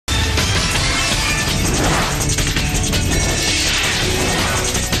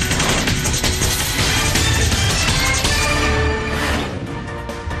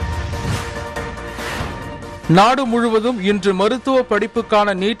நாடு முழுவதும் இன்று மருத்துவ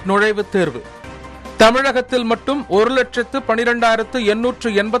படிப்புக்கான நீட் நுழைவுத் தேர்வு. தமிழகத்தில் மட்டும்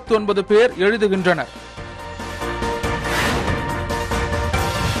 1,12,889 பேர் எழுதுகின்றனர்.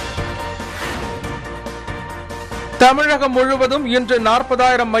 தமிழகம் முழுவதும் இன்று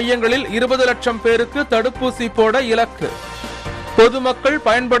 40,000 மையங்களில் 20 லட்சம் பேருக்கு தடுப்பூசி போட இலக்கு. பொதுமக்கள்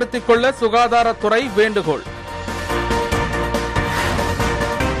பயன்படுத்திக் கொள்ள சுகாதாரத்துறை வேண்டுகோள்.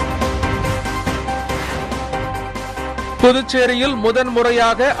 புதுச்சேரியில்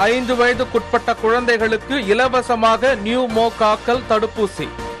முதன்முறையாக 5 வயதுக்குட்பட்ட குழந்தைகளுக்கு இலவசமாக நியூமோகாக்கல் தடுப்பூசி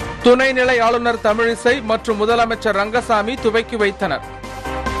துணைநிலை ஆளுநர் தமிழிசை மற்றும் முதலமைச்சர் ரங்கசாமி துவக்கி வைத்தனர்.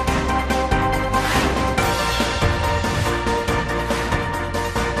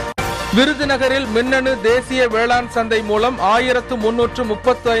 விருதுநகரில் மின்னணு தேசிய வேளாண் சந்தை மூலம்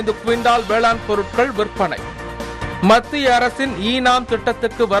 1335 குவிண்டால் வேளாண் பொருட்கள் விற்பனை. மத்திய அரசின் ஈ-நாம்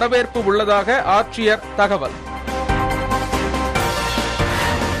திட்டத்துக்கு வரவேற்பு உள்ளதாக ஆட்சியர் தகவல்.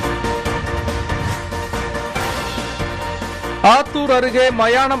 ஆத்தூர் அருகே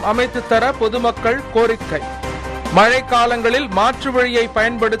மயானம் அமைத்து தர பொதுமக்கள் கோரிக்கை. மழைக்காலங்களில் மாற்று வழியை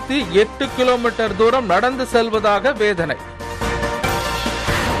பயன்படுத்தி 8 கிலோமீட்டர் தூரம் நடந்து செல்வதாக வேதனை.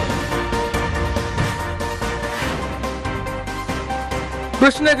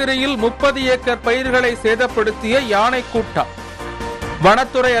 கிருஷ்ணகிரியில் 30 ஏக்கர் பயிர்களை சேதப்படுத்திய யானை கூட்டம்.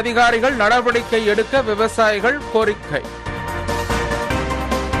 வனத்துறை அதிகாரிகள் நடவடிக்கை எடுக்க விவசாயிகள் கோரிக்கை.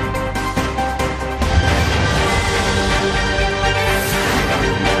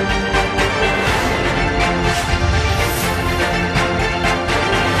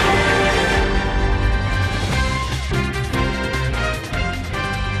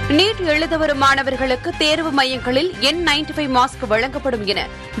 நீட் எழுத வரும் மாணவர்களுக்கு தேர்வு மையங்களில் N95 மாஸ்க் வழங்கப்படும் என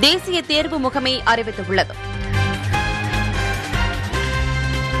தேசிய தேர்வு முகமை அறிவித்துள்ளது.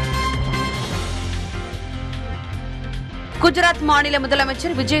 குஜராத் மாநில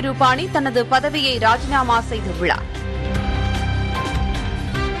முதலமைச்சர் விஜய் ரூபானி தனது பதவியை ராஜினாமா செய்துள்ளார்.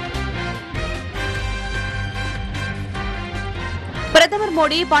 பிரதமர்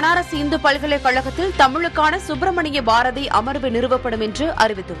மோடி பனாரஸ் இந்து பல்கலைக்கழகத்தில் தமிழுக்கான சுப்பிரமணிய பாரதி அமர்வு நிறுவப்படும் என்று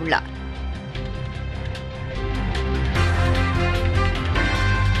அறிவித்துள்ளார்.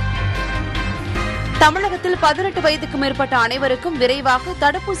 தமிழகத்தில் 18 வயதுக்கு மேற்பட்ட அனைவருக்கும் விரைவாக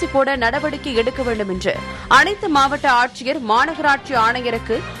தடுப்பூசி போட நடவடிக்கை எடுக்க வேண்டும் என்று அனைத்து மாவட்ட ஆட்சியர், மாநகராட்சி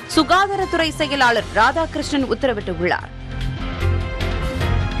ஆணையருக்கு சுகாதாரத்துறை செயலாளர் ராதாகிருஷ்ணன் உத்தரவிட்டுள்ளார்.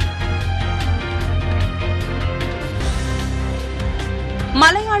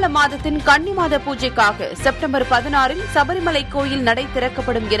 மலையாள மாதத்தின் கன்னி மாத பூஜைக்காக செப்டம்பர் 16 சபரிமலை கோயில் நடை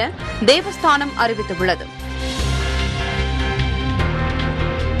திறக்கப்படும் என தேவஸ்தானம் அறிவித்துள்ளது.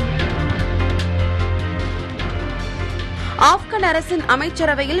 ஆப்கன் அரசின்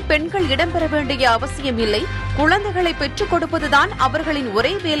அமைச்சரவையில் பெண்கள் இடம்பெற வேண்டிய அவசியம் இல்லை, குழந்தைகளை பெற்றுக் கொடுப்பதுதான் அவர்களின்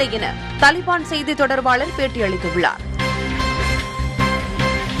ஒரே வேலை என தாலிபான் செய்தி தொடர்பாளர் பேட்டியளித்துள்ளார்.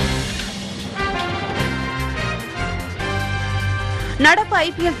 நடப்பு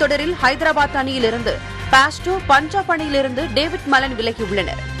IPL தொடரில் ஹைதராபாத் அணியிலிருந்து பாஸ்டோ, பஞ்சாப் அணியிலிருந்து டேவிட் மலன்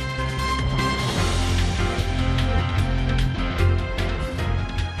விலகியுள்ளனர்.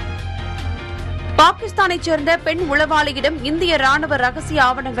 பாகிஸ்தானைச் சேர்ந்த பெண் உளவாளியிடம் இந்திய ராணுவ ரகசிய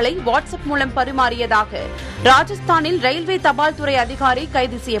ஆவணங்களை வாட்ஸ்அப் மூலம் பரிமாறியதாக ராஜஸ்தானில் ரயில்வே தபால் துறை அதிகாரி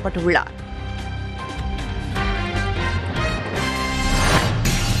கைது செய்யப்பட்டுள்ளார்.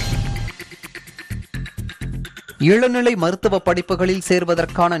 இளநிலை மருத்துவ படிப்புகளில்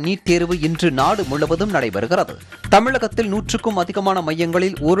சேர்வதற்கான நீட் தேர்வு இன்று நாடு முழுவதும் நடைபெறுகிறது. தமிழகத்தில் 100க்கும் அதிகமான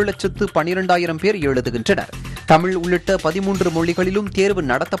மையங்களில் 1,12,000 பேர் எழுதுகின்றனர். தமிழ் உள்ளிட்ட 13 மொழிகளிலும் தேர்வு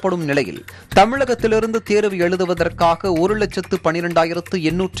நடத்தப்படும் நிலையில் தமிழகத்திலிருந்து தேர்வு எழுதுவதற்காக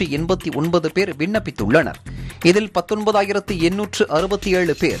 1,12,889 பேர் விண்ணப்பித்துள்ளனர். இதில்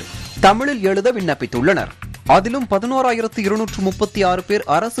 19,867 பேர் தமிழில் எழுத விண்ணப்பித்துள்ளனர். அதிலும் 11,236 பேர்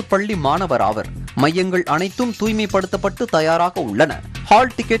அரசு பள்ளி மாணவர் ஆவர். மையங்கள் அனைத்தும் தூய்மைப்படுத்தப்பட்டு தயாராக உள்ளன.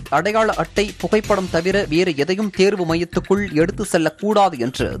 ஹால் டிக்கெட், அடையாள அட்டை, புகைப்படம் தவிர வேறு எதையும் தேர்வு மையத்துக்குள் எடுத்து செல்லக்கூடாது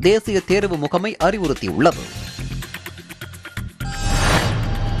என்று தேசிய தேர்வு முகமை அறிவுறுத்தியுள்ளது.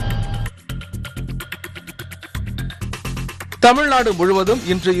 தமிழ்நாடு முழுவதும்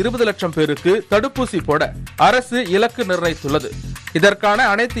இன்று 20 லட்சம் பேருக்கு தடுப்பூசி போட அரசு இலக்கு நிர்ணயித்துள்ளது. இதற்கான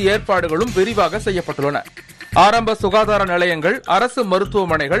அனைத்து ஏற்பாடுகளும் விரிவாக செய்யப்பட்டுள்ளன. ஆரம்ப சுகாதார நிலையங்கள், அரசு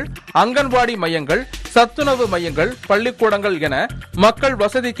மருத்துவமனைகள், அங்கன்வாடி மையங்கள், சத்துணவு மையங்கள், பள்ளிக்கூடங்கள் என மக்கள்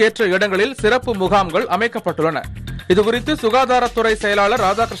வசதிக்கேற்ற இடங்களில் சிறப்பு முகாம்கள் அமைக்கப்பட்டுள்ளன. இதுகுறித்து சுகாதாரத்துறை செயலாளர்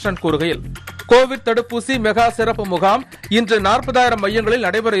ராதாகிருஷ்ணன் கூறுகையில், கோவிட் தடுப்பூசி மெகா சிறப்பு முகாம் இன்று 40,000 மையங்களில்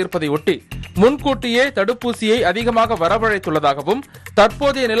நடைபெற இருப்பதையொட்டி முன்கூட்டியே தடுப்பூசியை அதிகமாக வரவழைத்துள்ளதாகவும்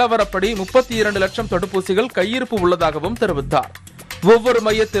தற்போதைய நிலவரப்படி 32 லட்சம் தடுப்பூசிகள் கையிருப்பு உள்ளதாகவும் தெரிவித்தார். ஒவ்வொரு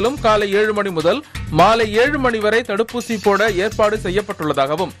மையத்திலும் காலை 7 மணி முதல் மாலை 7 மணி வரை தடுப்பூசி போட ஏற்பாடு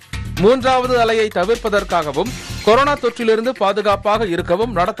செய்யப்பட்டுள்ளதாகவும் 3வது அலையை தவிர்ப்பதற்காகவும் கொரோனா தொற்றிலிருந்து பாதுகாப்பாக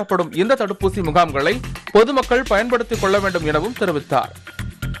இருக்கவும் நடத்தப்படும் இந்த தடுப்பூசி முகாம்களை பொதுமக்கள் பயன்படுத்திக் கொள்ள வேண்டும் எனவும் தெரிவித்தார்.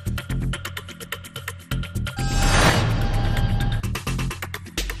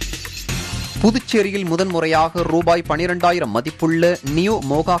 புதுச்சேரியில் முதன்முறையாக ரூபாய் 12,000 மதிப்புள்ள நியோ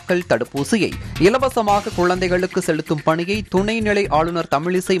மோகாக்கள் தடுப்பூசியை இலவசமாக குழந்தைகளுக்கு செலுத்தும் பணியை துணைநிலை ஆளுநர்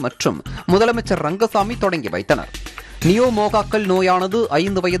தமிழிசை மற்றும் முதலமைச்சர் ரங்கசாமி தொடங்கி வைத்தனர். நியோ மோகாக்கள் நோயானது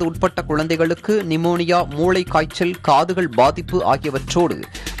 5 வயது உட்பட்ட குழந்தைகளுக்கு நிமோனியா, மூளை காய்ச்சல், காதுகள் பாதிப்பு ஆகியவற்றோடு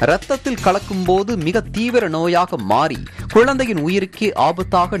இரத்தத்தில் கலக்கும் போது மிக தீவிர நோயாக மாறி குழந்தையின் உயிருக்கே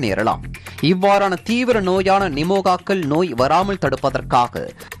ஆபத்தாக நேரலாம். இவ்வாறான தீவிர நோயான நிமோகாக்கள் நோய் வராமல் தடுப்பதற்காக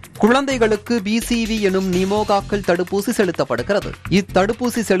குழந்தைகளுக்கு பிசிவி எனும் நிமோகாக்கள் தடுப்பூசி செலுத்தப்படுகிறது.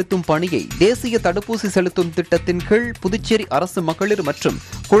 இத்தடுப்பூசி செலுத்தும் பணியை தேசிய தடுப்பூசி செலுத்தும் திட்டத்தின் கீழ் புதுச்சேரி அரசு மகளிர் மற்றும்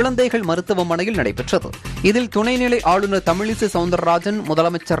குழந்தைகள் மருத்துவமனையில் நடைபெற்றது. இதில் துணைநிலை ஆளுநர் தமிழிசை சவுந்தரராஜன்,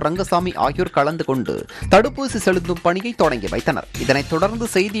 முதலமைச்சர் ரங்கசாமி ஆகியோர் கலந்து கொண்டு தடுப்பூசி செலுத்தும் பணியை தொடங்கி வைத்தனர். இதனைத் தொடர்ந்து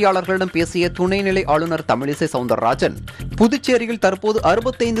செய்தியாளர்களிடம் பேசிய துணைநிலை ஆளுநர் தமிழிசை சவுந்தரராஜன், புதுச்சேரியில் தற்போது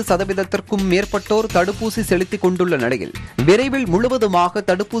 65% மேற்பட்டோர் தடுப்பூசி செலுத்திக் கொண்டுள்ள நிலையில் விரைவில் முழுவதுமாக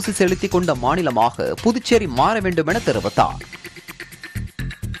தடுப்பூசி செலுத்திக் கொண்ட மாநிலமாக புதுச்சேரி மாற வேண்டும் என தெரிவித்தார்.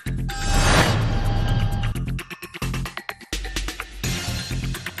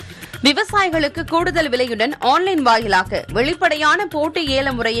 விவசாயிகளுக்கு கூடுதல் விலையுடன் ஆன்லைன் வாயிலாக வெளிப்படையான போட்டி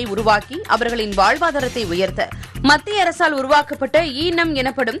ஏல முறையை உருவாக்கி அவர்களின் வாழ்வாதாரத்தை உயர்த்த மத்திய அரசால் உருவாக்கப்பட்ட ஈனம்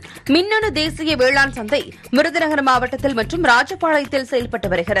எனப்படும் மின்னணு தேசிய வேளாண் சந்தை விருதுநகர் மாவட்டத்தில் மற்றும் ராஜபாளையத்தில் செயல்பட்டு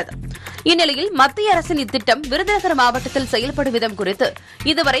வருகிறது. இந்நிலையில் மத்திய அரசின் இத்திட்டம் விருதுநகர் மாவட்டத்தில் செயல்படும் விதம் குறித்து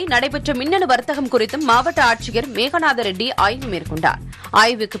இதுவரை நடைபெற்ற மின்னணு வர்த்தகம் குறித்தும் மாவட்ட ஆட்சியர் மேகநாத ரெட்டி ஆய்வு மேற்கொண்டார்.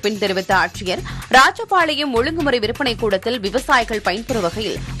 ஆய்வுக்கு பின் தெரிவித்த ஆட்சியர், ராஜபாளையம் ஒழுங்குமுறை விற்பனை கூடத்தில் விவசாயிகள் பயன்பெறும்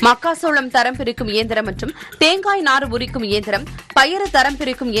வகையில் மக்காசோளம் தரம் பிரிக்கும் இயந்திரம் மற்றும் தேங்காய் நார் உரிக்கும் இயந்திரம், பயறு தரம்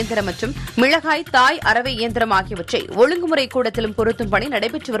பிரிக்கும் இயந்திரம் மற்றும் மிளகாய் தாய் அரவை இயந்திரம் ஆகியவற்றை ஒழுங்குமுறை கூடத்திலும் பொருத்தும் பணி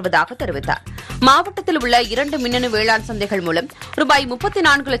நடைபெற்று வருவதாக தெரிவித்தார். மாவட்டத்தில் உள்ள 2 மின்னணு வேளாண் சந்தைகள் மூலம் ரூபாய்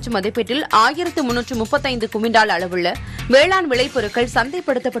 34 லட்சம் மதிப்பீட்டில் 1335 குவிண்டால் அளவுள்ள வேளாண் விளைபொருட்கள்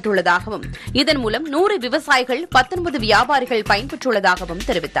சந்தைப்படுத்தப்பட்டுள்ளதாகவும் இதன் மூலம் 100 விவசாயிகள் 19 வியாபாரிகள் பயன்பெற்றுள்ளதாகவும்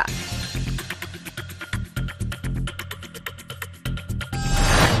தெரிவித்தார்.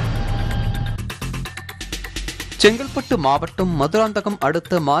 செங்கல்பட்டு மாவட்டம் மதுராந்தகம்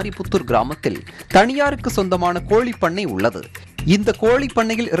அடுத்த மாரிபுத்தூர் கிராமத்தில் தனியாருக்கு சொந்தமான கோழி பண்ணை உள்ளது. இந்த கோழி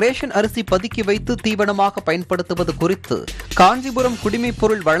பண்ணையில் ரேஷன் அரிசி பதுக்கி வைத்து தீவனமாக பயன்படுத்துவது குறித்து காஞ்சிபுரம் குடிமைப்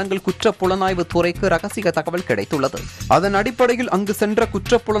பொருள் வழங்கல் குற்றப்புலனாய்வு துறைக்கு ரகசிய தகவல் கிடைத்துள்ளது. அதன் அடிப்படையில் அங்கு சென்ற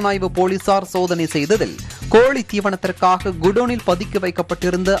குற்றப்புலனாய்வு போலீசார் சோதனை செய்ததில் கோழி தீவனத்திற்காக குடோனில் பதுக்கி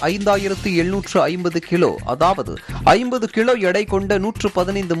வைக்கப்பட்டிருந்த 5750 கிலோ, அதாவது 50 கிலோ எடை கொண்ட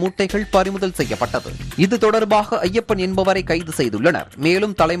 115 மூட்டைகள் பறிமுதல் செய்யப்பட்டது. இது தொடர்பாக ஐயப்பன் என்பவரை கைது செய்துள்ளனர்.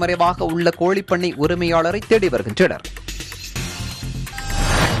 மேலும் தலைமறைவாக உள்ள கோழிப்பண்ணை உரிமையாளரை தேடி வருகின்றனர்.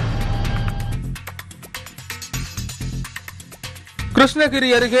 கிருஷ்ணகிரி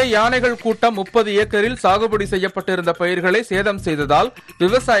அருகே யானைகள் கூட்டம் 30 ஏக்கரில் சாகுபடி செய்யப்பட்டிருந்த பயிர்களை சேதம் செய்ததால்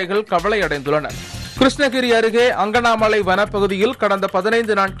விவசாயிகள் கவலை அடைந்துள்ளனர். கிருஷ்ணகிரி அருகே அங்கனாமலை வனப்பகுதியில் கடந்த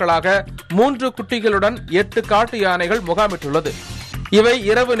 15 நாட்களாக 3 குட்டிகளுடன் 8 காட்டு யானைகள் முகாமிட்டுள்ளது. இவை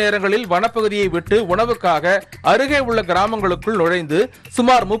இரவு நேரங்களில் வனப்பகுதியை விட்டு உணவுக்காக அருகே உள்ள கிராமங்களுக்குள் நுழைந்து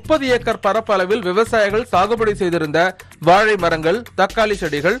சுமார் 30 ஏக்கர் பரப்பளவில் விவசாயிகள் சாகுபடி செய்திருந்த வாழை மரங்கள், தக்காளி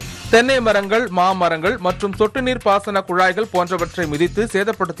செடிகள், தென்னை மரங்கள், மாமரங்கள் மற்றும் சொட்டு நீர் பாசன குழாய்கள் போன்றவற்றை மிதித்து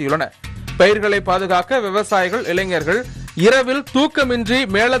சேதப்படுத்தியுள்ளன. பயிர்களை பாதுகாக்க விவசாயிகள், இளைஞர்கள் இரவில் தூக்கமின்றி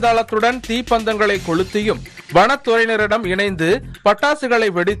மேளதாளத்துடன் தீப்பந்தங்களை கொளுத்தியும் வனத்துறையினரிடம் இணைந்து பட்டாசுகளை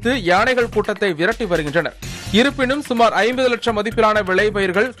வெடித்து யானைகள் கூட்டத்தை விரட்டி வருகின்றனர். இருப்பினும் சுமார் 50 லட்சம் மதிப்பிலான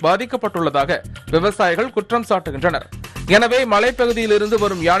விளைபயிர்கள் பாதிக்கப்பட்டுள்ளதாக விவசாயிகள் குற்றம் சாட்டுகின்றனர். எனவே மலைப்பகுதியில் இருந்து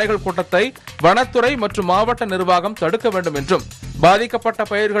வரும் யானைகள் கூட்டத்தை வனத்துறை மற்றும் மாவட்ட நிர்வாகம் தடுக்க வேண்டும் என்றும் பாதிக்கப்பட்ட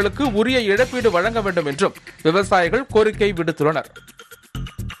பயிர்களுக்கு உரிய இழப்பீடு வழங்க வேண்டும் என்றும் விவசாயிகள் கோரிக்கை விடுத்துள்ளனர்.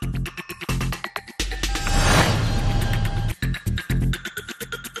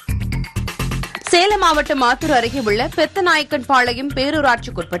 சேலம் மாவட்டம் ஆத்தூர் அருகே உள்ள பெத்தநாயக்கன்பாளையம்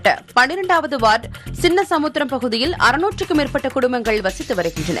பேரூராட்சிக்குட்பட்ட 12வது வார்டு சின்ன சமுத்திரம் பகுதியில் 600க்கும் மேற்பட்ட குடும்பங்கள் வசித்து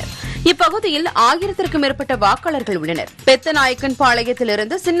வருகின்றனர். இப்பகுதியில் 1000க்கும் மேற்பட்ட வாக்காளர்கள் உள்ளனர்.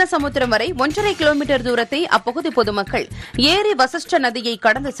 பெத்தநாயக்கன்பாளையத்திலிருந்து சின்ன சமுத்திரம் வரை 1.5 கிலோமீட்டர் தூரத்தை அப்பகுதி பொதுமக்கள் ஏரி வசிஷ்ட நதியை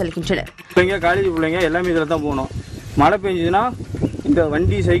கடந்து செல்கின்றனர். காலேஜ் பிள்ளைங்க எல்லாமே இதில் தான் போகணும். மழை பெஞ்சதுன்னா இந்த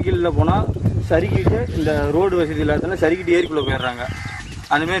வண்டி சைக்கிளில் போனால் சரிக்கிட்டு இந்த ரோடு வசதி இல்லாதனால சரிக்கிட்டு ஏரிக்குள்ளே போயிடுறாங்க.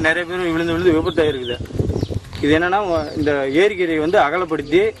 அந்த மாதிரி நிறைய பேர் விழுந்து விழுந்து விபத்தாயிருக்குது. இது என்னன்னா இந்த ஏரிக்கரையை வந்து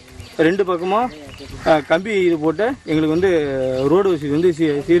அகலப்படுத்தி 2 பக்கமும் கம்பி இது போட்டு எங்களுக்கு வந்து ரோடு வசதி வந்து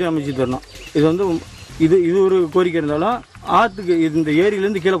சீரமைச்சு தரணும். இது வந்து இது ஒரு கோரிக்கை இருந்தாலும் ஆற்றுக்கு இந்த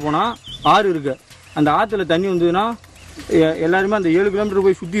ஏரியிலேருந்து கீழே போனால் ஆறு இருக்குது. அந்த ஆற்றுல தண்ணி வந்ததுன்னா எல்லாருமே அந்த 7 கிலோமீட்டர்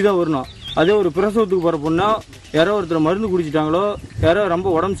போய் சுற்றி தான் வரணும். அதே ஒரு பிரசவத்துக்கு போகிற பொண்ணோ யாரோ ஒருத்தர் மருந்து குடிச்சிட்டாங்களோ யாரோ ரொம்ப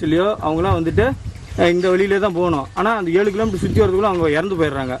உடம்பு சரியில்லையோ அவங்களாம் வந்துட்டு இந்த வழியிலே தான் போகணும். ஆனால் அந்த 7 கிலோமீட்டர் சுற்றி வரதுக்குள்ள அவங்க இறந்து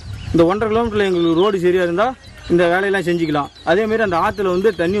போயிடுறாங்க. இந்த 1.5 கிலோமீட்டரில் எங்களுக்கு ரோடு சரியாக இருந்தால் இந்த வேலையெல்லாம் செஞ்சுக்கலாம். அதேமாரி அந்த ஆற்றுல வந்து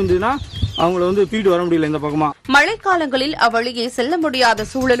தண்ணி வந்ததுன்னா அவங்கள வந்து தூக்கிட்டு வர முடியல. இந்த பக்கமா மழைக்காலங்களில் அவ்வழியே செல்ல முடியாத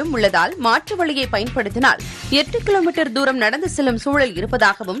சூழலும் உள்ளதால் மாற்று வழியை பயன்படுத்தினால் 8 கிலோமீட்டர் தூரம் நடந்து செல்லும் சூழல்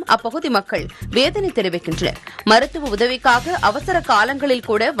இருப்பதாகவும் அப்பகுதி மக்கள் வேதனை தெரிவிக்கின்றனர். மருத்துவ உதவிக்காக அவசர காலங்களில்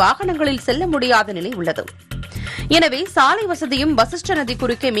கூட வாகனங்களில் செல்ல முடியாத நிலை உள்ளது. எனவே சாலை வசதியும் வசிஷ்ட நதி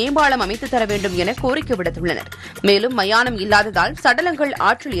குறுக்கே மேம்பாலம் அமைத்து தர வேண்டும் என கோரிக்கை விடுத்துள்ளனர். மேலும் மயானம் இல்லாததால் சடலங்கள்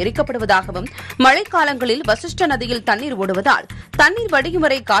ஆற்றில் எரிக்கப்படுவதாகவும் மழைக்காலங்களில் வசிஷ்ட நதியில் தண்ணீர் ஓடுவதால் தண்ணீர் வடியும்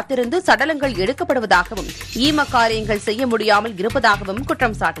வரை காத்திருந்து சடலங்கள் எடுக்கப்படுவதாகவும் ஈம காரியங்கள் செய்ய முடியாமல் இருப்பதாகவும்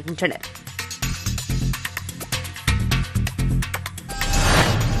குற்றம் சாட்டுகின்றனர்.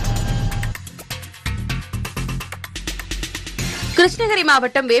 கிருஷ்ணகிரி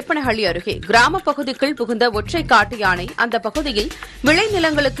மாவட்டம் வேப்பனஹள்ளி அருகே கிராம பகுதிக்குள் புகுந்த ஒற்றை காட்டு யானை அந்த பகுதியில்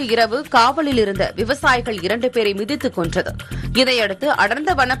விளைநிலங்களுக்கு இரவு காவலில் இருந்த விவசாயிகள் 2 பேரை மிதித்துக் கொன்றது. இதையடுத்து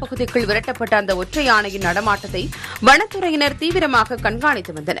அடர்ந்த வனப்பகுதிக்குள் விரட்டப்பட்ட அந்த ஒற்றை யானையின் நடமாட்டத்தை வனத்துறையினர் தீவிரமாக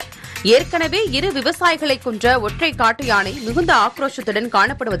கண்காணித்து வந்தனர். ஏற்கனவே 2 விவசாயிகளை கொன்ற ஒற்றை காட்டு யானை மிகுந்த ஆக்ரோஷத்துடன்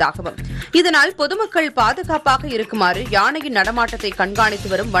காணப்படுவதாகவும் இதனால் பொதுமக்கள் பாதுகாப்பாக இருக்குமாறு யானையின் நடமாட்டத்தை கண்காணித்து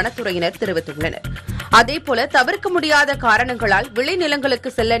வரும் வனத்துறையினர் தெரிவித்துள்ளனர். அதேபோல தவிர்க்க முடியாத காரணங்களால் விளைநிலங்களுக்கு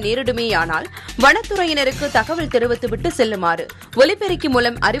செல்ல நேரிடுமேயானால் வனத்துறையினருக்கு தகவல் தெரிவித்துவிட்டு செல்லுமாறு ஒலிபெருக்கி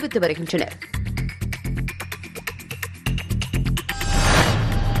மூலம் அறிவித்து வருகின்றனர்.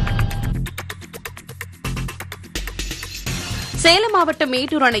 சேலம் மாவட்டம்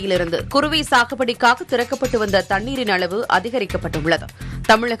மேட்டூர் அணையிலிருந்து குறுவை சாகுபடிக்காக திறக்கப்பட்டு வந்த தண்ணீரின் அளவு அதிகரிக்கப்பட்டுள்ளது.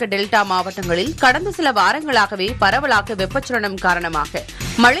 தமிழக டெல்டா மாவட்டங்களில் கடந்த சில வாரங்களாகவே பரவலாக வெப்பச்சலனம் காரணமாக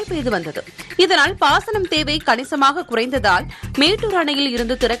மழை பெய்து வந்தது. இதனால் பாசனம் தேவை கணிசமாக குறைந்ததால் மேட்டூர் அணையில்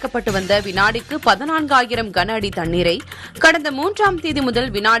இருந்து திறக்கப்பட்டு வந்த வினாடிக்கு 14,000 கன அடி தண்ணீரை கடந்த 3ஆம் தேதி முதல்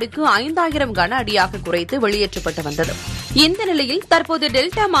வினாடிக்கு 5,000 கன அடியாக குறைத்து வெளியேற்றப்பட்டு வந்தது. இந்த நிலையில் தற்போது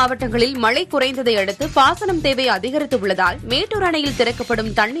டெல்டா மாவட்டங்களில் மழை குறைந்ததை அடுத்து பாசனம் தேவை அதிகரித்துள்ளதால் மேட்டூர் அணையில்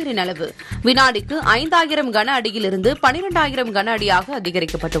திறக்கப்படும் தண்ணீரின் அளவு வினாடிக்கு 5,000 கன அடியிலிருந்து 12,000 கன அடியாக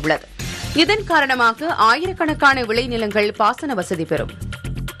அதிகரிக்கப்பட்டுள்ளது. இதன் காரணமாக ஆயிரக்கணக்கான விளைநிலங்கள் பாசன வசதி பெறும்.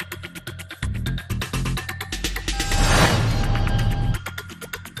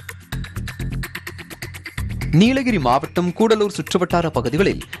 நீலகிரி மாவட்டம் கூடலூர் சுற்றுவட்டார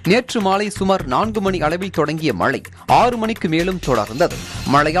பகுதிகளில் நேற்று மாலை சுமார் 4 மணி அளவில் தொடங்கிய மழை 6 மணிக்கு மேலும் தொடர்ந்தது.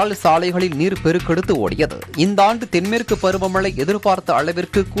 மழையால் சாலைகளில் நீர் பெருக்கெடுத்து ஓடியது. இந்த ஆண்டு தென்மேற்கு பருவமழை எதிர்பார்த்த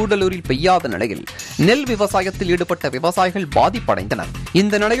அளவிற்கு கூடலூரில் பெய்யாத நிலையில் நெல் விவசாயத்தில் ஈடுபட்ட விவசாயிகள் பாதிப்படைந்தனர்.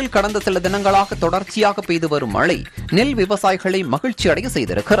 இந்த நிலையில் கடந்த சில தினங்களாக தொடர்ச்சியாக பெய்து வரும் மழை நெல் விவசாயிகளை மகிழ்ச்சி அடைய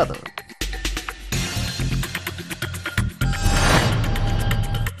செய்திருக்கிறது.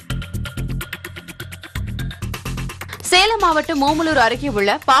 சேலம் மாவட்டம் ஓமலூர் அருகே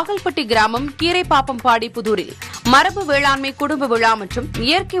உள்ள பாகல்பட்டி கிராமம் கீரைப்பாப்பம்பாடி புதூரில் மரபு வேளாண்மை குடும்ப விழா மற்றும்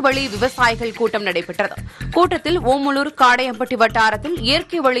இயற்கை வழி விவசாயிகள் கூட்டம் நடைபெற்றது. கூட்டத்தில் ஓமலூர் காடையம்பட்டி வட்டாரத்தில்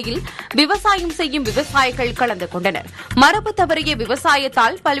இயற்கை வழியில் விவசாயம் செய்யும் விவசாயிகள் கலந்து கொண்டனர். மரபு தவறிய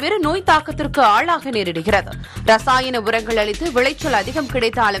விவசாயத்தால் பல்வேறு நோய் தாக்கத்திற்கு ஆளாக நேரிடுகிறது. ரசாயன உரங்கள் அளித்து விளைச்சல் அதிகம்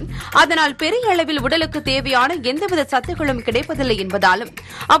கிடைத்தாலும் அதனால் பெரிய அளவில் உடலுக்கு தேவையான எந்தவித சத்துக்களும் கிடைப்பதில்லை என்பதாலும்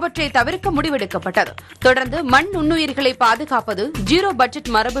அவற்றை தவிர்க்க முடிவெடுக்கப்பட்டது. தொடர்ந்து மண் நுண்ணுயிர்களை பாதுகாப்பது, ஜீரோ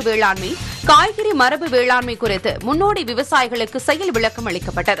பட்ஜெட் மரபு வேளாண்மை, காய்கறி மரபு வேளாண்மை குறித்து முன்னோடி விவசாயிகளுக்கு செயல் விளக்கம்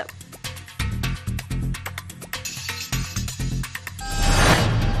அளிக்கப்பட்டது.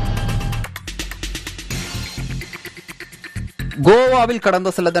 கோவாவில்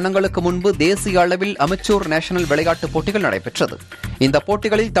கடந்த சில தினங்களுக்கு முன்பு தேசிய அளவில் அமெச்சூர் நேஷனல் விளையாட்டுப் போட்டிகள் நடைபெற்றது. இந்த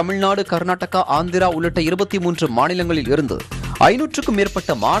போட்டிகளில் தமிழ்நாடு, கர்நாடகா, ஆந்திரா உள்ளிட்ட 23 மாநிலங்களில் இருந்து 500க்கும்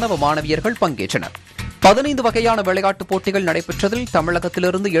மேற்பட்ட மாணவ மாணவியர்கள் பங்கேற்றனர். 15 வகையான விளையாட்டுப் போட்டிகள் நடைபெற்றதில்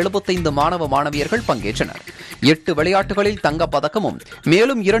தமிழகத்திலிருந்து 75 மாணவ மாணவியர்கள் பங்கேற்றனர். 8 விளையாட்டுகளில் தங்கப் பதக்கமும்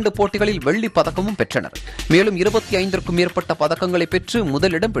மேலும் 2 போட்டிகளில் வெள்ளிப் பதக்கமும் பெற்றனர். மேலும் 25க்கும் மேற்பட்ட பதக்கங்களை பெற்று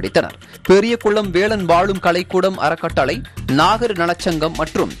முதலிடம் பிடித்தனர். பெரியகுளம் வேலன் வாழும் கலைக்கூடம் அறக்கட்டளை, நாகர் நலச்சங்கம்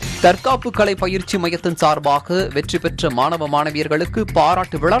மற்றும் தற்காப்பு கலை பயிற்சி மையத்தின் சார்பாக வெற்றி பெற்ற மாணவ மாணவியர்களுக்கு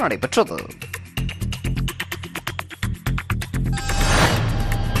பாராட்டு விழா நடைபெற்றது.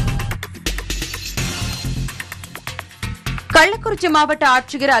 கள்ளக்குறிச்சி மாவட்ட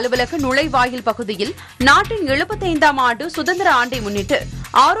ஆட்சியர் அலுவலக நுழைவாயில் பகுதியில் நாட்டின் 75ஆம் ஆண்டு சுதந்திர ஆண்டை முன்னிட்டு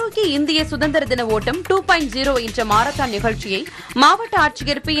ஆரோக்கிய இந்திய சுதந்திர தின ஓட்டம் 2.0 என்ற மாரத்தான் நிகழ்ச்சியை மாவட்ட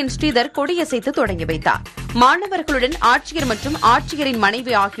ஆட்சியர் பி என் ஸ்ரீதர் கொடியசைத்து தொடங்கி வைத்தார். மாணவர்களுடன் ஆட்சியர் மற்றும் ஆட்சியரின்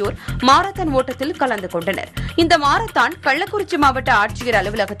மனைவி ஆகியோர் மாரத்தான் ஓட்டத்தில் கலந்து கொண்டனர். இந்த மாரத்தான் கள்ளக்குறிச்சி மாவட்ட ஆட்சியர்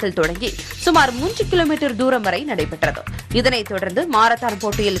அலுவலகத்தில் தொடங்கி சுமார் 3 கிலோமீட்டர் தூரம் வரை நடைபெற்றது. இதனைத் தொடர்ந்து மாரத்தான்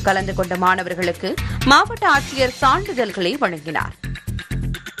போட்டியில் கலந்து கொண்ட மாணவர்களுக்கு மாவட்ட ஆட்சியர் சான்றிதழ்களை வழங்கினார்.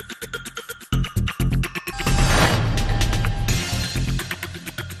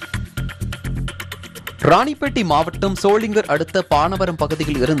 ராணிப்பேட்டை மாவட்டம் சோளிங்கர் அடுத்த பானவரம்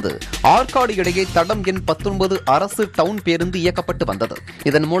பகுதியில் இருந்து ஆற்காடு இடையே தடம் எண் 19 அரசு டவுன் பேருந்து இயக்கப்பட்டு வந்தது.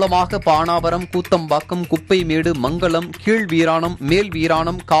 இதன் மூலமாக பானாவரம், கூத்தம்பாக்கம், குப்பைமேடு, மங்கலம், கீழ் வீராணம், மேல்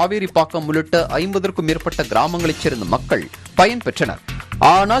வீராணம், காவேரிப்பாக்கம் உள்ளிட்ட 50க்கும் மேற்பட்ட கிராமங்களைச் சேர்ந்த மக்கள் பயன்பெற்றனர்.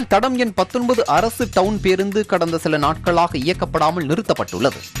 ஆனால் தடம் எண் 19 அரசு டவுன் பேருந்து கடந்த சில நாட்களாக இயக்கப்படாமல்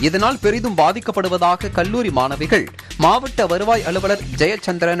நிறுத்தப்பட்டுள்ளது. இதனால் பெரிதும் பாதிக்கப்படுவதாக கல்லூரி மாணவிகள் மாவட்ட வருவாய் அலுவலர்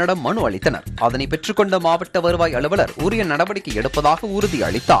ஜெயச்சந்திரனிடம் மனு அளித்தனர். அதனை பெற்றுக்கொண்ட மாவட்ட வருவாய் அலுவலர் உரிய நடவடிக்கை எடுப்பதாக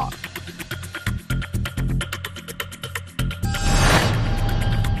உறுதியளித்தார்.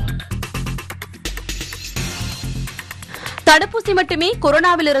 தடுப்பூசி மட்டுமே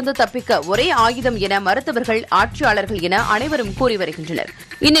கொரோனாவிலிருந்து தப்பிக்க ஒரே ஆயுதம் என மருத்துவர்கள், ஆட்சியாளர்கள் என அனைவரும் கூறி வருகின்றனர்.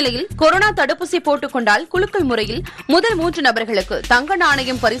 இந்நிலையில் கொரோனா தடுப்பூசி போட்டுக் கொண்டால் குலுக்கல் முறையில் முதல் 3 நபர்களுக்கு தங்க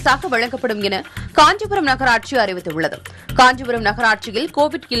நாணயம் பரிசாக வழங்கப்படும் என காஞ்சிபுரம் நகராட்சி அறிவித்துள்ளது. காஞ்சிபுரம் நகராட்சியில்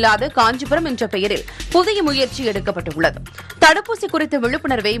கோவிட் இல்லாத காஞ்சிபுரம் என்ற பெயரில் புதிய முயற்சி எடுக்கப்பட்டுள்ளது. தடுப்பூசி குறித்த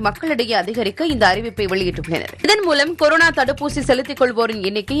விழிப்புணர்வை மக்களிடையே அதிகரிக்க இந்த அறிவிப்பை வெளியிட்டுள்ளனர். இதன் மூலம் கொரோனா தடுப்பூசி செலுத்திக் கொள்வோரின்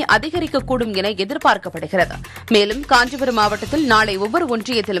எண்ணிக்கை அதிகரிக்கக்கூடும் என எதிர்பார்க்கப்படுகிறது. மேலும் காஞ்சிபுரம் மாவட்டத்தில் நாளை ஒவ்வொரு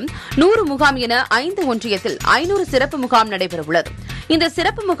ஒன்றியத்திலும் 100 முகாம் என 5 ஒன்றியத்தில் 500 சிறப்பு முகாம் நடைபெறவுள்ளது. இந்த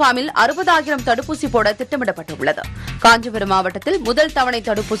சிறப்பு முகாமில் 60,000 தடுப்பூசி போட திட்டமிடப்பட்டுள்ளது. காஞ்சிபுரம் மாவட்டத்தில் முதல் தவணை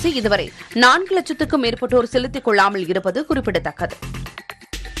தடுப்பூசி இதுவரை 4 லட்சத்துக்கும் மேற்பட்டோர் செலுத்திக் கொள்ளாமல் இருப்பது குறிப்பிடத்தக்கது.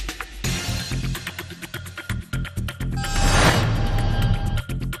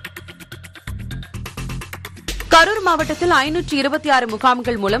 கரூர் மாவட்டத்தில் 526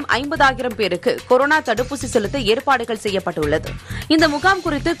 முகாம்கள் மூலம் 50,000 பேருக்கு கொரோனா தடுப்பூசி செலுத்த ஏற்பாடுகள் செய்யப்பட்டுள்ளது. இந்த முகாம்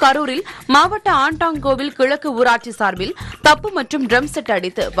குறித்து கரூரில் மாவட்ட ஆண்டாங்கோவில் கிழக்கு ஊராட்சி சார்பில் தப்பு மற்றும் ட்ரம் செட்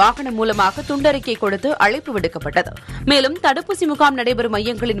அடித்து வாகனம் மூலமாக துண்டறிக்கை கொடுத்து அழைப்பு விடுக்கப்பட்டது. மேலும் தடுப்பூசி முகாம் நடைபெறும்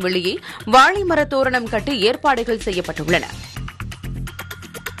மையங்களின் வெளியே வாழை மர தோரணம் கட்டி ஏற்பாடுகள் செய்யப்பட்டுள்ளன.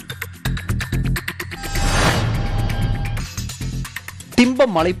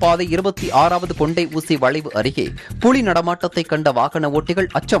 திம்பம் மலைப்பாதை 26வது கொண்டை ஊசி வளைவு அருகே புலி நடமாட்டத்தை கண்ட வாகன ஓட்டிகள்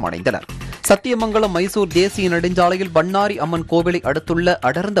அச்சமடைந்தனர். சத்தியமங்கலம் மைசூர் தேசிய நெடுஞ்சாலையில் பண்ணாரி அம்மன் கோவிலை அடுத்துள்ள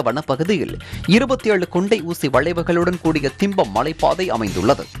அடர்ந்த வனப்பகுதியில் 27 கொண்டை ஊசி வளைவுகளுடன் கூடிய திம்பம் மலைப்பாதை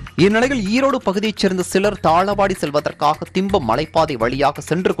அமைந்துள்ளது. இந்நிலையில் ஈரோடு பகுதியைச் சேர்ந்த சிலர் தாளவாடி செல்வதற்காக திம்பம் மலைப்பாதை வழியாக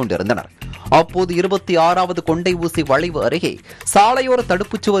சென்று கொண்டிருந்தனர். அப்போது 26வது கொண்டை ஊசி வளைவு அருகே சாலையோர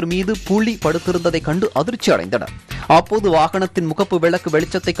தடுப்புச்சுவர் மீது புலி படுத்திருந்ததை கண்டு அதிர்ச்சி அடைந்தனர். அப்போது வாகனத்தின் முகப்பு விளக்கு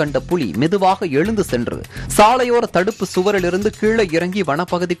வெளிச்சத்தை கண்ட புலி மெதுவாக எழுந்து சென்று சாலையோர தடுப்பு சுவரிலிருந்து கீழே இறங்கி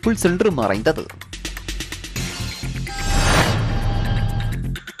வனப்பகுதிக்குள் சென்று மறைந்தது.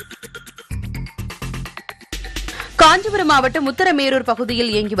 காஞ்சிபுரம் மாவட்டம் உத்தரமேரூர்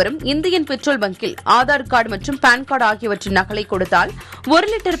பகுதியில் இயங்கி வரும் இந்தியன் பெட்ரோல் பங்கில் ஆதார் கார்டு மற்றும் பான் கார்டு ஆகியவற்றின் நகலை கொடுத்தால் 1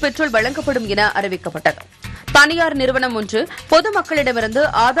 லிட்டர் பெட்ரோல் வழங்கப்படும் என அறிவிக்கப்பட்டது. தனியார் நிறுவனம் ஒன்று பொதுமக்களிடமிருந்து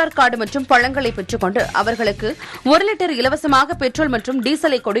ஆதார் கார்டு மற்றும் பழங்களை பெற்றுக் கொண்டு அவர்களுக்கு 1 லிட்டர் இலவசமாக பெட்ரோல் மற்றும்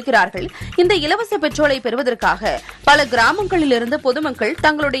டீசலை கொடுக்கிறார்கள். இந்த இலவச பெட்ரோலை பெறுவதற்காக பல கிராமங்களிலிருந்து பொதுமக்கள்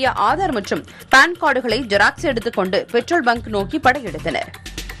தங்களுடைய ஆதார் மற்றும் பான் கார்டுகளை ஜெராக்ஸ் எடுத்துக் கொண்டு பெட்ரோல் பங்க் நோக்கி படையெடுத்தனர்.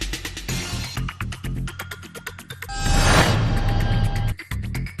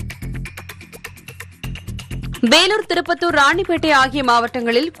 வேலூர், திருப்பத்தூர், ராணிப்பேட்டை ஆகிய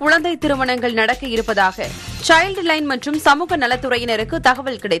மாவட்டங்களில் குழந்தை திருமணங்கள் நடக்க இருப்பதாக சைல்டு லைன் மற்றும் சமூக நலத்துறையினருக்கு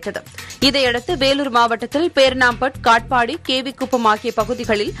தகவல் கிடைத்தது. இதையடுத்து வேலூர் மாவட்டத்தில் பேர்ணாம்பட், காட்பாடி, கேவிக்குப்பம் ஆகிய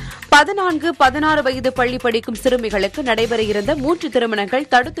பகுதிகளில் 14, 16 வயது பள்ளி படிக்கும் சிறுமிகளுக்கு நடைபெற இருந்த 3 திருமணங்கள்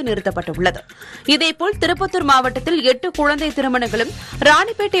தடுத்து நிறுத்தப்பட்டுள்ளது. இதேபோல் திருப்பத்தூர் மாவட்டத்தில் 8 குழந்தை திருமணங்களும்,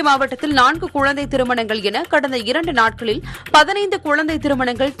 ராணிப்பேட்டை மாவட்டத்தில் 4 குழந்தை திருமணங்கள் என கடந்த 2 நாட்களில் 15 குழந்தை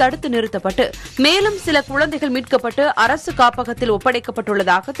திருமணங்கள் தடுத்து நிறுத்தப்பட்டு மேலும் சில குழந்தைகள் மீட்கப்பட்டு அரசு காப்பகத்தில்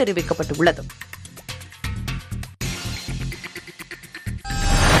ஒப்படைக்கப்பட்டுள்ளதாக தெரிவிக்கப்பட்டுள்ளது.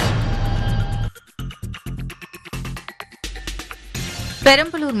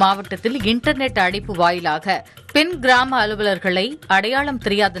 பெரம்பலூர் மாவட்டத்தில் இன்டர்நெட் அழைப்பு வாயிலாக பெண் கிராம அலுவலர்களை அடையாளம்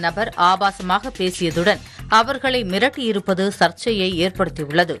தெரியாத நபர் ஆபாசமாக பேசியதுடன் அவர்களை மிரட்டியிருப்பது சர்ச்சையை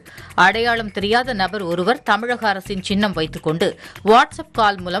ஏற்படுத்தியுள்ளது. அடையாளம் தெரியாத நபர் ஒருவர் தமிழக அரசின் சின்னம் வைத்துக் கொண்டு வாட்ஸ்அப்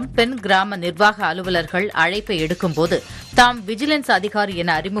கால் மூலம் பெண் கிராம நிர்வாக அலுவலர்கள் அழைப்பை எடுக்கும்போது தாம் விஜிலன்ஸ் அதிகாரி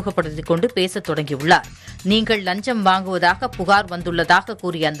என அறிமுகப்படுத்திக் கொண்டு பேசத் தொடங்கியுள்ளார். நீங்கள் லஞ்சம் வாங்குவதாக புகார் வந்துள்ளதாக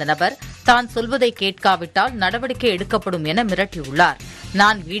கூறிய அந்த நபர் தான் சொல்வதை கேட்காவிட்டால் நடவடிக்கை எடுக்கப்படும் என மிரட்டியுள்ளார்.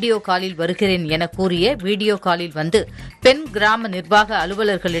 நான் வீடியோ காலில் வருகிறேன் என கூறிய வீடியோ காலில் வந்து பெண் கிராம நிர்வாக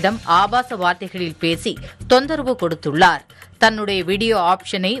அலுவலர்களிடம் ஆபாச வார்த்தைகளில் பேசி தொந்தரவு கொடுத்துள்ளார். தன்னுடைய வீடியோ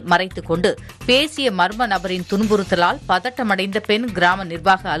ஆப்ஷனை மறைத்துக் கொண்டு பேசிய மர்ம நபரின் துன்புறுத்தலால் பதட்டமடைந்த பெண் கிராம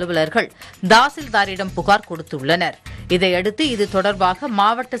நிர்வாக அலுவலர்கள் தாசில்தாரிடம் புகார் கொடுத்துள்ளனர். இதையடுத்து இது தொடர்பாக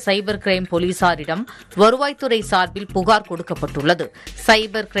மாவட்ட சைபர் கிரைம் போலீசாரிடம் வருவாய்த்துறை சார்பில் புகார் கொடுக்கப்பட்டுள்ளது.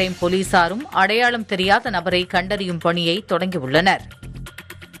 சைபர் கிரைம் போலீசாரும் அடையாளம் தெரியாத நபரை கண்டறியும் பணியை தொடங்கியுள்ளனர்.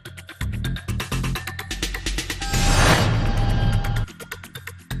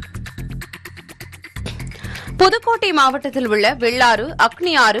 புதுக்கோட்டை மாவட்டத்தில் உள்ள வெள்ளாறு,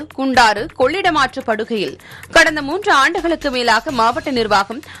 அக்னியாறு, குண்டாறு, கொள்ளிடமாற்று படுகையில் கடந்த 3 ஆண்டுகளுக்கு மேலாக மாவட்ட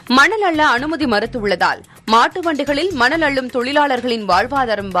நிர்வாகம் மணல் அள்ள அனுமதி மறுத்துள்ளதால் மாட்டு வண்டிகளில் மணல் அள்ளும் தொழிலாளர்களின்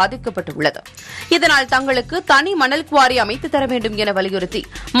வாழ்வாதாரம் பாதிக்கப்பட்டுள்ளது. இதனால் தங்களுக்கு தனி மணல் குவாரி அமைத்து தர வேண்டும் என வலியுறுத்தி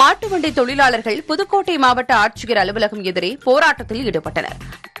மாட்டு வண்டி தொழிலாளர்கள் புதுக்கோட்டை மாவட்ட ஆட்சியர் அலுவலகம் எதிரே போராட்டத்தில் ஈடுபட்டனர்.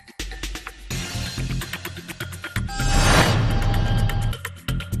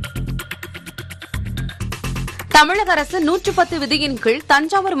 தமிழக அரசு 110 விதியின் கீழ்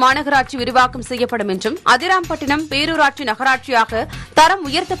தஞ்சாவூர் மாநகராட்சி விரிவாக்கம் செய்யப்படும் என்றும் அதிராம்பட்டினம் பேரூராட்சி நகராட்சியாக தரம்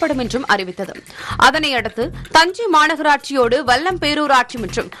உயர்த்தப்படும் என்றும் அறிவித்தது. அதனையடுத்து தஞ்சை மாநகராட்சியோடு வல்லம் பேரூராட்சி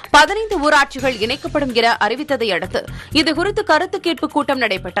மற்றும் 15 ஊராட்சிகள் இணைக்கப்படும் என அறிவித்ததை அடுத்து இதுகுறித்து கருத்து கேட்பு கூட்டம்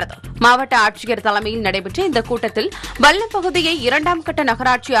நடைபெற்றது. மாவட்ட ஆட்சியர் தலைமையில் நடைபெற்ற இந்த கூட்டத்தில் வல்லம் பகுதியை 2ஆம் கட்ட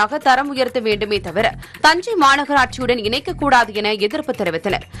நகராட்சியாக தரம் உயர்த்த வேண்டுமே தவிர தஞ்சை மாநகராட்சியுடன் இணைக்கக்கூடாது என எதிர்ப்பு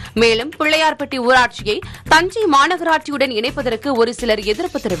தெரிவித்தனர். மேலும் பிள்ளையார்பட்டி ஊராட்சியை தஞ்சை மாநகராட்சியுடன் இணைப்பதற்கு ஒரு சிலர்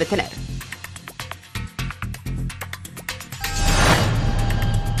எதிர்ப்பு தெரிவித்தனர்.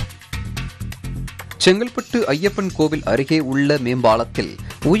 செங்கல்பட்டு ஐயப்பன் கோவில் அருகே உள்ள மேம்பாலத்தில்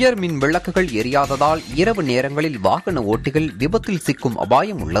உயர் மின் விளக்குகள் எரியாததால் இரவு நேரங்களில் வாகன ஓட்டிகள் விபத்தில் சிக்கும்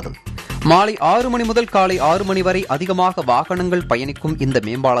அபாயம் உள்ளது. மாலை 6 மணி முதல் காலை 6 மணி வரை அதிகமாக வாகனங்கள் பயணிக்கும் இந்த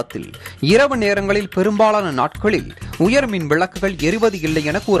மேம்பாலத்தில் இரவு நேரங்களில் பெரும்பாலான நாட்களில் உயர் மின் விளக்குகள் எரிவது இல்லை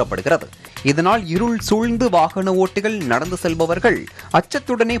என கூறப்படுகிறது. இதனால் இருள் சூழ்ந்து வாகன ஓட்டிகள் நடந்து செல்பவர்கள்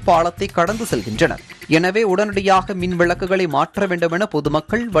அச்சத்துடனே பாலத்தை கடந்து செல்கின்றனர். எனவே உடனடியாக மின் விளக்குகளை மாற்ற வேண்டும் என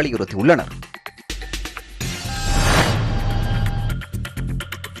பொதுமக்கள் வலியுறுத்தியுள்ளனர்.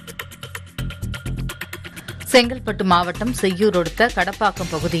 செங்கல்பட்டு மாவட்டம் செய்யூர் அடுத்த கடப்பாக்கம்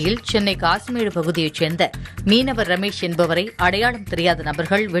பகுதியில் சென்னை காசிமேடு பகுதியைச் சேர்ந்த மீனவர் ரமேஷ் என்பவரை அடையாளம் தெரியாத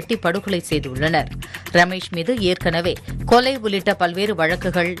நபர்கள் வெட்டி படுகொலை செய்துள்ளனர். ரமேஷ் மீது ஏற்கனவே கொலை உள்ளிட்ட பல்வேறு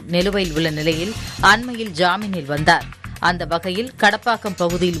வழக்குகள் நிலுவையில் உள்ள நிலையில் அண்மையில் ஜாமீனில் வந்தார். அந்த வகையில் கடப்பாக்கம்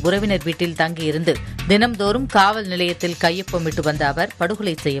பகுதியில் உறவினர் வீட்டில் தங்கியிருந்து தினம்தோறும் காவல் நிலையத்தில் கையொப்பமிட்டு வந்த அவர்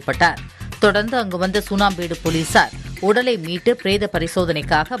படுகொலை செய்யப்பட்டார். தொடர்ந்து அங்கு வந்த சூனாம்பேடு போலீசார் உடலை மீட்டு பிரேத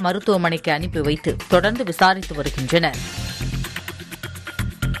பரிசோதனைக்காக மருத்துவமனைக்கு அனுப்பி வைத்து தொடர்ந்து விசாரித்து வருகின்றனர்.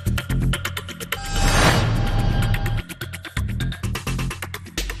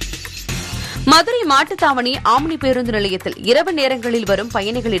 மதுரை மாட்டுத்தாவணி ஆம்னி பேருந்து நிலையத்தில் இரவு நேரங்களில் வரும்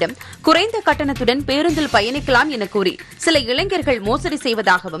பயணிகளிடம் குறைந்த கட்டணத்துடன் பேருந்தில் பயணிக்கலாம் என கூறி சில இளைஞர்கள் மோசடி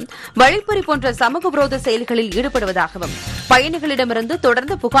செய்வதாகவும் வழிப்பறி போன்ற சமூக விரோத செயல்களில் ஈடுபடுவதாகவும் பயணிகளிடமிருந்து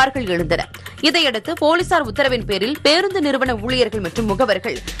தொடர்ந்து புகார்கள் எழுந்தன. இதையடுத்து போலீசார் உத்தரவின் பேரில் பேருந்து நிறுவன ஊழியர்கள் மற்றும்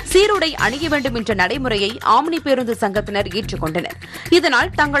முகவர்கள் சீருடை அணிய வேண்டும் என்ற நடைமுறையை ஆம்னி பேருந்து சங்கத்தினர் ஏற்றுக்கொண்டனர்.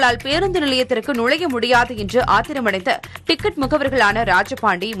 இதனால் தங்களால் பேருந்து நிலையத்திற்கு நுழைய முடியாது என்று ஆத்திரமடைந்த டிக்கெட் முகவர்களான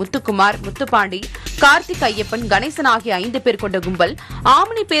ராஜபாண்டி, முத்துக்குமார், முத்துப்பாண்டி, கார்த்திக், ஐயப்பன், கணேசன் ஆகிய 5 பேர் கொண்ட கும்பல்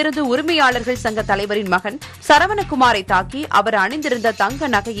ஆம்னி பேருந்து உரிமையாளர்கள் சங்க தலைவரின் மகன் சரவணகுமாரை தாக்கி அவர் அணிந்திருந்த தங்க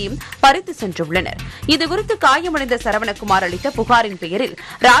நகையையும் பறித்து சென்றுள்ளனர். இதுகுறித்து காயமடைந்த சரவணகுமார் அளித்த புகாரின் பெயரில்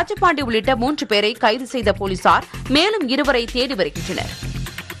ராஜபாண்டி உள்ளிட்ட 3 பேரை கைது செய்த போலீசார் மேலும் 2 பேரை தேடி வருகின்றனர்.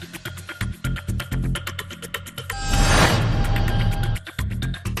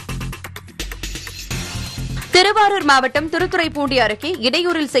 திருவாரூர் மாவட்டம் திருத்துறைப்பூண்டி அருகே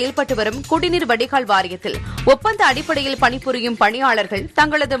இடையூரில் செயல்பட்டு வரும் குடிநீர் வடிகால் வாரியத்தில் ஒப்பந்த அடிப்படையில் பணிபுரியும் பணியாளர்கள்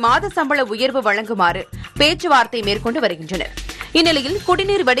தங்களது மாத சம்பள உயர்வு வழங்குமாறு பேச்சுவார்த்தை மேற்கொண்டு வருகின்றனர். இந்நிலையில்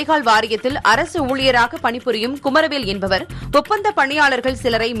குடிநீர் வடிகால் வாரியத்தில் அரசு ஊழியராக பணிபுரியும் குமரவேல் என்பவர் ஒப்பந்த பணியாளர்கள்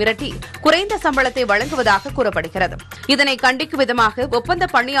சிலரை மிரட்டி குறைந்த சம்பளத்தை வழங்குவதாக கூறப்படுகிறது. இதனை கண்டிக்கும் விதமாக ஒப்பந்த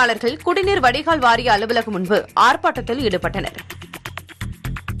பணியாளர்கள் குடிநீர் வடிகால் வாரிய அலுவலகம் முன்பு ஆர்ப்பாட்டத்தில் ஈடுபட்டனர்.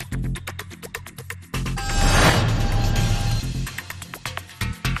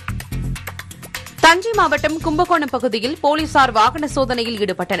 தஞ்சை மாவட்டம் கும்பகோணம் பகுதியில் போலீசார் வாகன சோதனையில்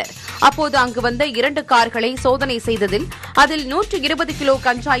ஈடுபட்டனர். அப்போது அங்கு வந்த 2 கார்களை சோதனை செய்ததில் அதில் 120 கிலோ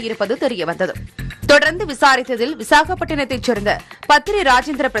கஞ்சா இருப்பது தெரியவந்தது. தொடர்ந்து விசாரித்ததில் விசாகப்பட்டினத்தைச் சேர்ந்த பத்திரி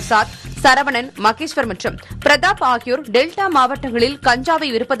ராஜேந்திர பிரசாத், சரவணன், மகேஸ்வர் மற்றும் பிரதாப் ஆகியோர் டெல்டா மாவட்டங்களில் கஞ்சாவை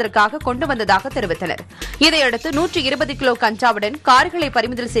விற்பதற்காக கொண்டு வந்ததாக தெரிவித்தனர். இதையடுத்து 120 கிலோ கஞ்சாவுடன் கார்களை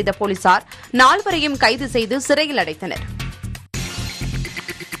பறிமுதல் செய்த போலீசார் 4 பேரையும் கைது செய்து சிறையில் அடைத்தனர்.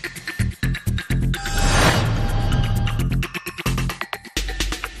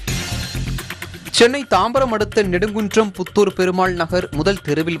 சென்னை தாம்பரம் அடுத்த நெடுங்குன்றம் புத்தூர் பெருமாள் நகர் முதல்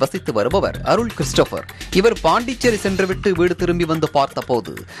தெருவில் வசித்து வருபவர் அருள் கிறிஸ்டோபர். இவர் பாண்டிச்சேரி சென்றுவிட்டு வீடு திரும்பி வந்து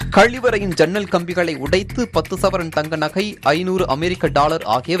பார்த்தபோது கழிவறையின் ஜன்னல் கம்பிகளை உடைத்து 10 சவரன் தங்க நகை, 500 அமெரிக்க டாலர்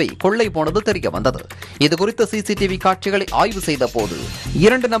ஆகியவை கொள்ளை போனது தெரிய வந்தது. இதுகுறித்த சிசிடிவி காட்சிகளை ஆய்வு செய்த போது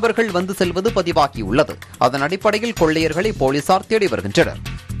 2 நபர்கள் வந்து செல்வது பதிவாகியுள்ளது. அதன் அடிப்படையில் கொள்ளையர்களை போலீசார் தேடி வருகின்றனர்.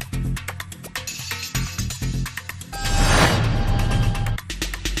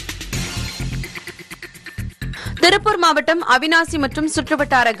 திருப்பூர் மாவட்டம் அவிநாசி மற்றும்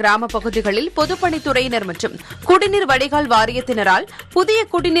சுற்றுவட்டார கிராம பகுதிகளில் பொதுப்பணித்துறையினர் மற்றும் குடிநீர் வடிகால் வாரியத்தினரால் புதிய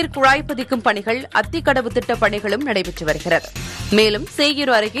குடிநீர் குழாய் பதிக்கும் பணிகள், அத்திக்கடவு திட்டப் பணிகளும் நடைபெற்று வருகிறது. மேலும்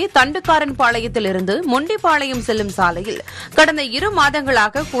சேயூர் அருகே தண்டுக்காரன் பாளையத்திலிருந்து மொண்டிப்பாளையம் செல்லும் சாலையில் கடந்த 2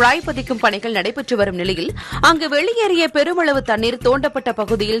 மாதங்களாக குழாய் பதிக்கும் பணிகள் நடைபெற்று வரும் நிலையில் அங்கு வெளியேறிய பெருமளவு தண்ணீர் தோண்டப்பட்ட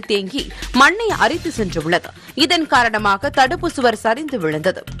பகுதியில் தேங்கி மண்ணை அரித்து சென்றுள்ளது. இதன் காரணமாக தடுப்பு சுவர் சரிந்து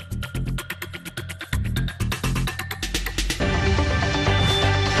விழுந்தது.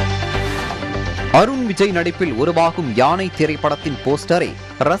 அருண் விஜய் நடிப்பில் உருவாகும் யானை திரைப்படத்தின் போஸ்டரை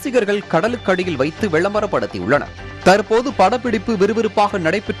ரசிகர்கள் கடலுக்கடியில் வைத்து விளம்பரப்படுத்தியுள்ளனர். தற்போது படப்பிடிப்பு விறுவிறுப்பாக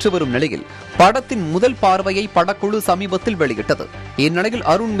நடைபெற்று வரும் நிலையில் படத்தின் முதல் பார்வையை படக்குழு சமீபத்தில் வெளியிட்டது. இந்நிலையில்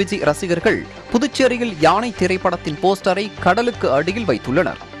அருண் விஜய் ரசிகர்கள் புதுச்சேரியில் யானை திரைப்படத்தின் போஸ்டரை கடலுக்கு அடியில்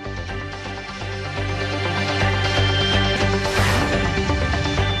வைத்துள்ளனர்.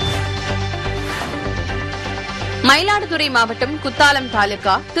 மயிலாடுதுறை மாவட்டம் குத்தாலம்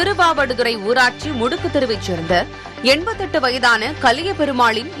தாலுகா திருவாவடுதுறை ஊராட்சி முடுக்கு தெருவைச் சேர்ந்த 88 வயதான கலிய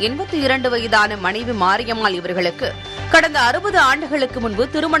பெருமாளின் 82 வயதான மனைவி மாரியம்மாள் இவர்களுக்கு கடந்த 60 ஆண்டுகளுக்கு முன்பு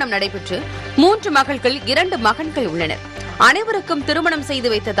திருமணம் நடைபெற்று 3 மகள்கள், 2 மகன்கள் உள்ளனர். அனைவருக்கும் திருமணம்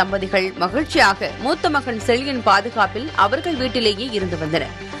செய்து வைத்த தம்பதிகள் மகிழ்ச்சியாக மூத்த மகன் செழியன் பாதுகாப்பில் அவர்கள் வீட்டிலேயே இருந்து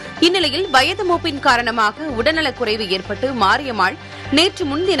வந்தனர். இந்நிலையில் வயது மூப்பின் காரணமாக உடல்நலக்குறைவு ஏற்பட்டு மாரியம்மாள் நேற்று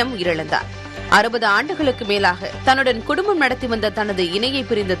முன்தினம் உயிரிழந்தார். 60 ஆண்டுகளுக்கு மேலாக தன்னுடன் குடும்பம் நடத்தி வந்த தனது இணையை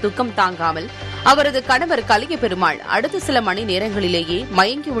பிரிந்த துக்கம் தாங்காமல் அவரது கணவர் கலிய பெருமாள் அடுத்த சில மணி நேரங்களிலேயே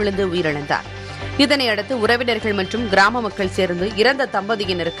மயங்கி விழுந்து உயிரிழந்தார். இதனையடுத்து உறவினர்கள் மற்றும் கிராம மக்கள் சேர்ந்து இறந்த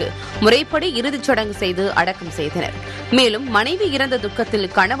தம்பதியினருக்கு முறைப்படி இறுதிச் சடங்கு செய்து அடக்கம் செய்தனர். மேலும் மனைவி இறந்த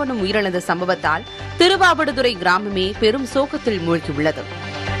துக்கத்தில் கணவனும் உயிரிழந்த சம்பவத்தால் திருவாவடுதுறை கிராமமே பெரும் சோகத்தில் மூழ்கியுள்ளது.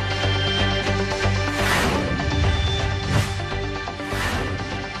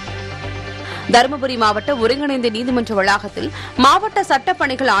 தருமபுரி மாவட்ட ஒருங்கிணைந்த நீதிமன்ற வளாகத்தில் மாவட்ட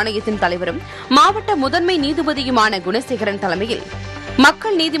சட்டப்பணிகள் ஆணையத்தின் தலைவரும் மாவட்ட முதன்மை நீதிபதியுமான குணசேகரன் தலைமையில்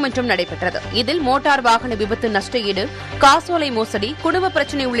மக்கள் நீதிமன்றம் நடைபெற்றது. இதில் மோட்டார் வாகன விபத்து நஷ்டஈடு, காசோலை மோசடி, குடும்ப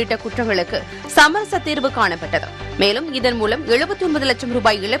பிரச்சினை உள்ளிட்ட குற்றங்களுக்கு சமரச தீர்வு காணப்பட்டது. மேலும் இதன் மூலம் 79 லட்சம்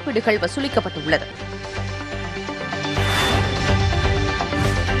ரூபாய் இழப்பீடுகள் வசூலிக்கப்பட்டுள்ளது.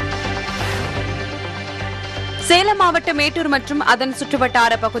 சேலம் மாவட்ட மேட்டூர் மற்றும் அதன்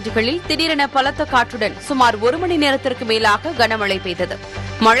சுற்றுவட்டார பகுதிகளில் திடீரென பலத்த காற்றுடன் சுமார் 1 மணி நேரத்திற்கு மேலாக கனமழை பெய்தது.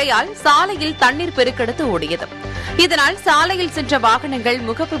 மழையால் சாலையில் தண்ணீர் பெருக்கெடுத்து ஓடியது. இதனால் சாலையில் சென்ற வாகனங்கள்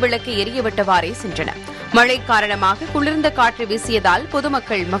முகப்பு விளக்கு எரியவிட்டவாறே சென்றன. மழை காரணமாக குளிர்ந்த காற்று வீசியதால்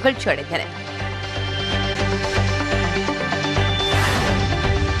பொதுமக்கள் மகிழ்ச்சி அடைந்தனர்.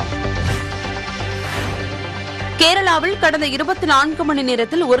 கேரளாவில் கடந்த 24 மணி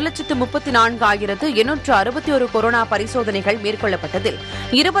நேரத்தில் 1,34,861 கொரோனா பரிசோதனைகள் மேற்கொள்ளப்பட்டதில்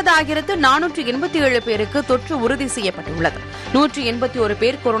 20,487 பேருக்கு தொற்று உறுதி செய்யப்பட்டுள்ளது. 181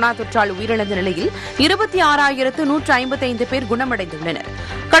 பேர் கொரோனா தொற்றால் உயிரிழந்த நிலையில் 26,155 பேர் குணமடைந்துள்ளனர்.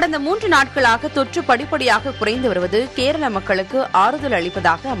 கடந்த 3 நாட்களாக தொற்று படிப்படியாக குறைந்து வருவது கேரள மக்களுக்கு ஆறுதல்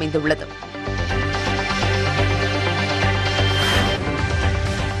அளிப்பதாக அமைந்துள்ளது.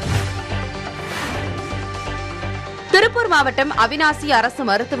 திருப்பூர் மாவட்டம் அவிநாசி அரசு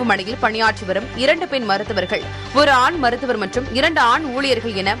மருத்துவமனையில் பணியாற்றி வரும் 2 பெண் மருத்துவர்கள், 1 ஆண் மருத்துவர் மற்றும் 2 ஆண்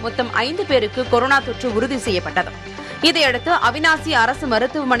ஊழியர்கள் என மொத்தம் 5 பேருக்கு கொரோனா தொற்று உறுதி செய்யப்பட்டது. இதையடுத்து அவிநாசி அரசு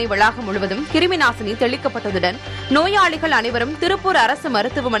மருத்துவமனை வளாகம் முழுவதும் கிருமி நாசினி தெளிக்கப்பட்டதுடன் நோயாளிகள் அனைவரும் திருப்பூர் அரசு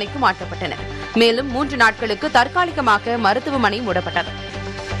மருத்துவமனைக்கு மாற்றப்பட்டனர். மேலும் 3 நாட்களுக்கு தற்காலிகமாக மருத்துவமனை மூடப்பட்டது.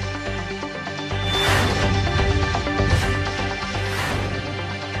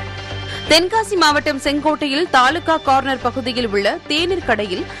 தென்காசி மாவட்டம் செங்கோட்டையில் தாலுகா கார்னர் பகுதியில் உள்ள தேநீர்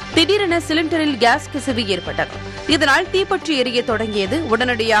கடையில் திடீரென சிலிண்டரில் கேஸ் கசிவு ஏற்பட்டது. இதனால் தீப்பற்றி எரிய தொடங்கியது.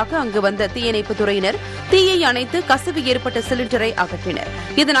 உடனடியாக அங்கு வந்த தீயணைப்புத் துறையினர் தீயை அணைத்து கசிவு ஏற்பட்ட சிலிண்டரை அகற்றினர்.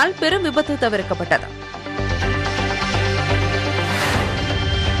 இதனால் பெரும் விபத்து தவிர்க்கப்பட்டது.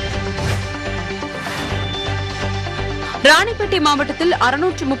 ராணிப்பேட்டை மாவட்டத்தில்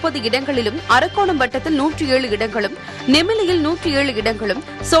 630 இடங்களிலும், அரக்கோணம் வட்டத்தில் 107 இடங்களும், நெமிலியில் 107 இடங்களும்,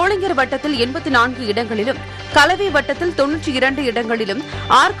 சோளிங்கர் வட்டத்தில் 84 இடங்களிலும், கலவை வட்டத்தில் 92 இடங்களிலும்,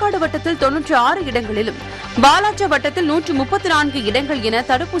 ஆற்காடு வட்டத்தில் 96 இடங்களிலும், பாலாஜா வட்டத்தில் 134 இடங்கள் என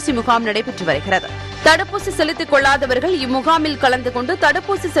தடுப்பூசி முகாம் நடைபெற்று வருகிறது. தடுப்பூசி செலுத்திக் கொள்ளாதவர்கள் இம்முகாமில் கலந்து கொண்டு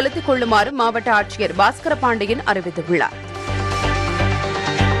தடுப்பூசி செலுத்திக் கொள்ளுமாறு மாவட்ட ஆட்சியர் பாஸ்கர பாண்டியன் அறிவித்துள்ளார்.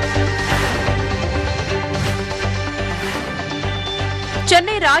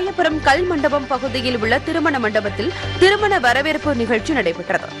 சென்னை ராயபுரம் கல் மண்டபம் பகுதியில் உள்ள திருமண மண்டபத்தில் திருமண வரவேற்பு நிகழ்ச்சி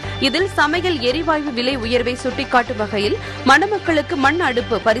நடைபெற்றது. இதில் சமையல் எரிவாயு விலை உயர்வை சுட்டிக்காட்டும் வகையில் மணமக்களுக்கு மண்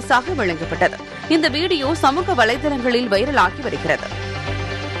அடுப்பு பரிசாக வழங்கப்பட்டது. இந்த வீடியோ சமூக வலைதளங்களில் வைரலாகி வருகிறது.